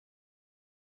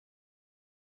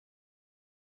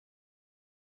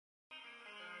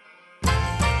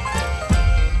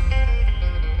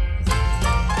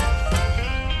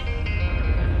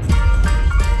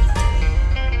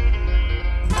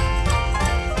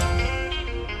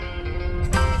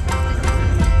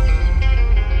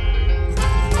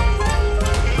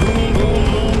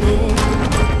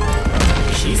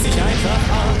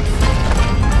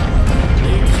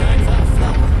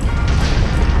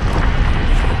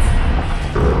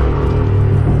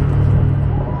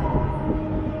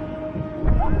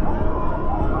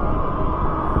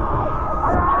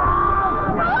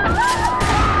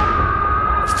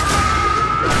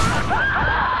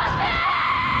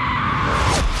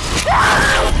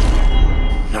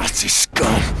Nazi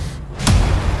scum.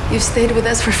 You've stayed with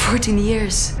us for 14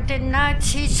 years. The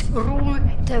Nazis rule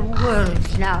the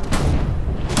world now.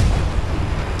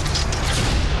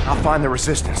 I'll find the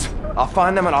resistance. I'll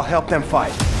find them and I'll help them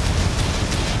fight.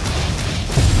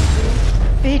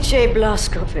 B.J.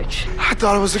 Blazkowicz. I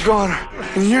thought I was a goner.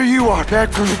 And here you are,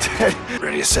 back from the dead.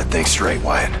 Ready to set things straight,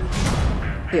 Wyatt.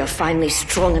 We are finally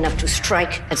strong enough to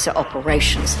strike and set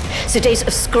operations. The days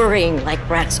of scurrying like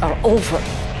rats are over.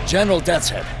 General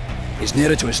Deathshead. He's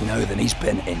nearer to us now than he's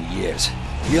been in years.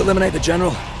 We eliminate the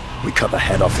General, we cut the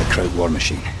head off the crowd war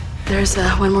machine. There's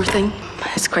one more thing.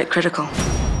 It's quite critical.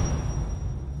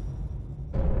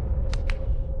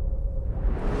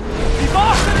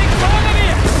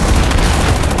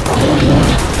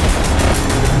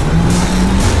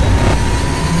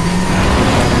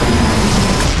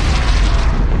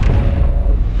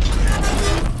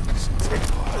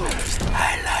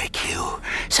 I like you,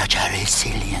 such a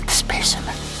resilient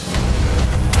specimen.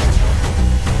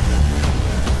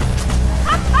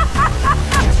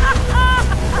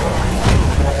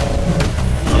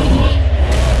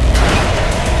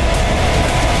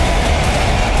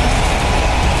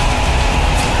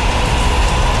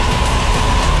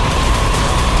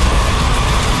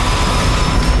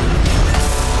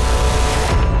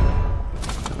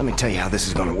 Let me tell you how this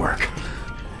is gonna work.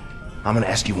 I'm gonna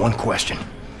ask you one question.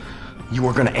 You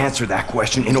are gonna answer that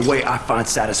question in a way I find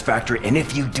satisfactory, and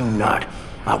if you do not,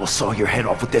 I will saw your head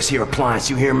off with this here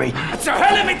appliance, you hear me? Zur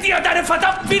Hölle mit dir und deinem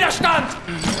verdammten Widerstand!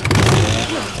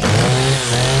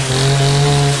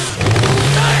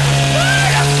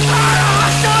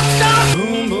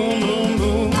 Boom, boom, boom,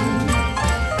 boom.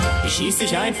 Ich schieß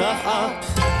dich einfach ab.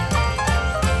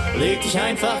 Leg dich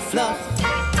einfach flach.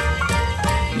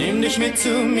 Nimm dich mit zu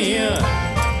mir.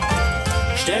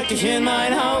 Steck dich in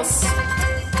mein Haus.